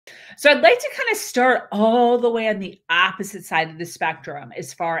So I'd like to kind of start all the way on the opposite side of the spectrum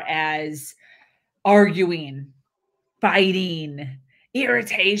as far as arguing, fighting,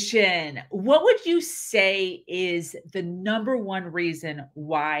 irritation. What would you say is the number one reason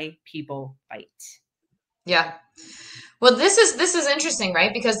why people fight? Yeah. Well, this is interesting,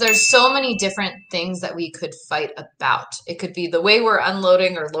 right? Because there's so many different things that we could fight about. It could be the way we're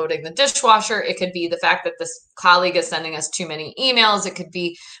unloading or loading the dishwasher. It could be the fact that this colleague is sending us too many emails. It could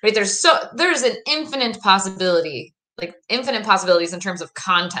be, right? There's an infinite possibility, like infinite possibilities in terms of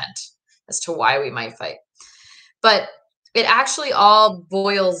content as to why we might fight. But it actually all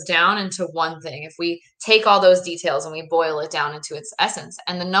boils down into one thing. If we take all those details and we boil it down into its essence,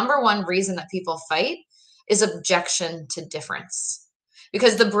 and the number one reason that people fight is objection to difference.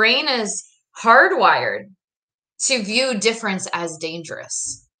 Because the brain is hardwired to view difference as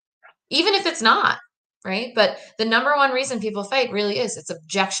dangerous, even if it's not, right? But the number one reason people fight really is it's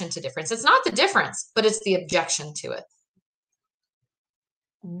objection to difference. It's not the difference, but it's the objection to it.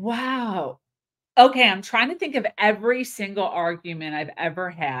 Wow. Okay, I'm trying to think of every single argument I've ever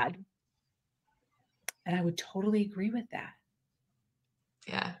had, and I would totally agree with that.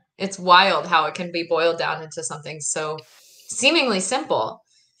 Yeah. It's wild how it can be boiled down into something so seemingly simple.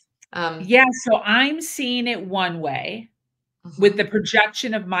 Um, Yeah, so I'm seeing it one way with the mhm,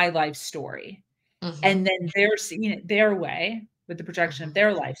 projection of my life story, mhm, and then they're seeing it their way with the projection of mhm.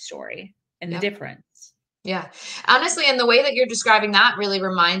 their life story and the Yep. difference. Yeah. Honestly, and the way that you're describing that really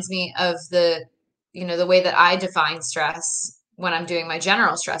reminds me of the way that I define stress when I'm doing my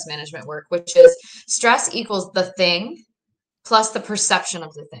general stress management work, which is stress equals the thing plus the perception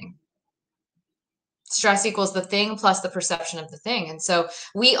of the thing. Stress equals the thing plus the perception of the thing. And so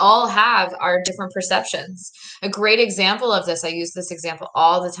we all have our different perceptions. A great example of this, I use this example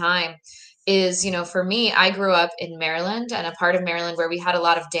all the time, is, for me, I grew up in Maryland and a part of Maryland where we had a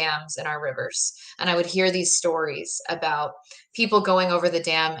lot of dams in our rivers. And I would hear these stories about people going over the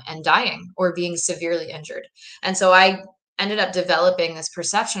dam and dying or being severely injured. And so I ended up developing this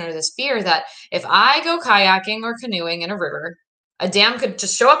perception or this fear that if I go kayaking or canoeing in a river, a dam could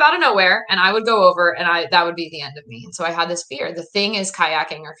just show up out of nowhere and I would go over and that would be the end of me. And so I had this fear. The thing is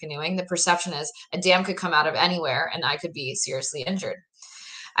kayaking or canoeing. The perception is a dam could come out of anywhere and I could be seriously injured.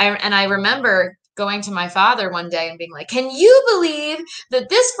 I remember going to my father one day and being like, "Can you believe that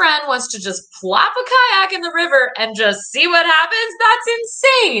this friend wants to just plop a kayak in the river and just see what happens? That's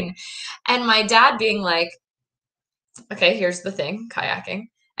insane." And my dad being like, "Okay, here's the thing, kayaking."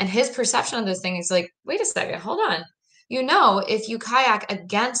 And his perception of this thing is like, "Wait a second, hold on. If you kayak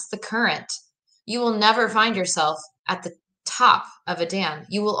against the current, you will never find yourself at the top of a dam.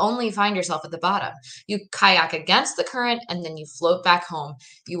 You will only find yourself at the bottom. You kayak against the current and then you float back home.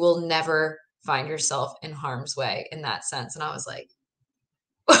 You will never find yourself in harm's way in that sense." And I was like,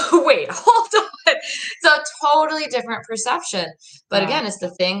 "Wait, hold on." It's a totally different perception. But Wow. again, it's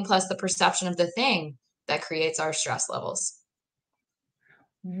the thing plus the perception of the thing that creates our stress levels.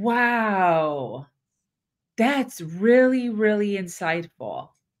 Wow. That's really, really insightful.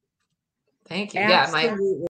 Thank you. Yeah, my Absolutely.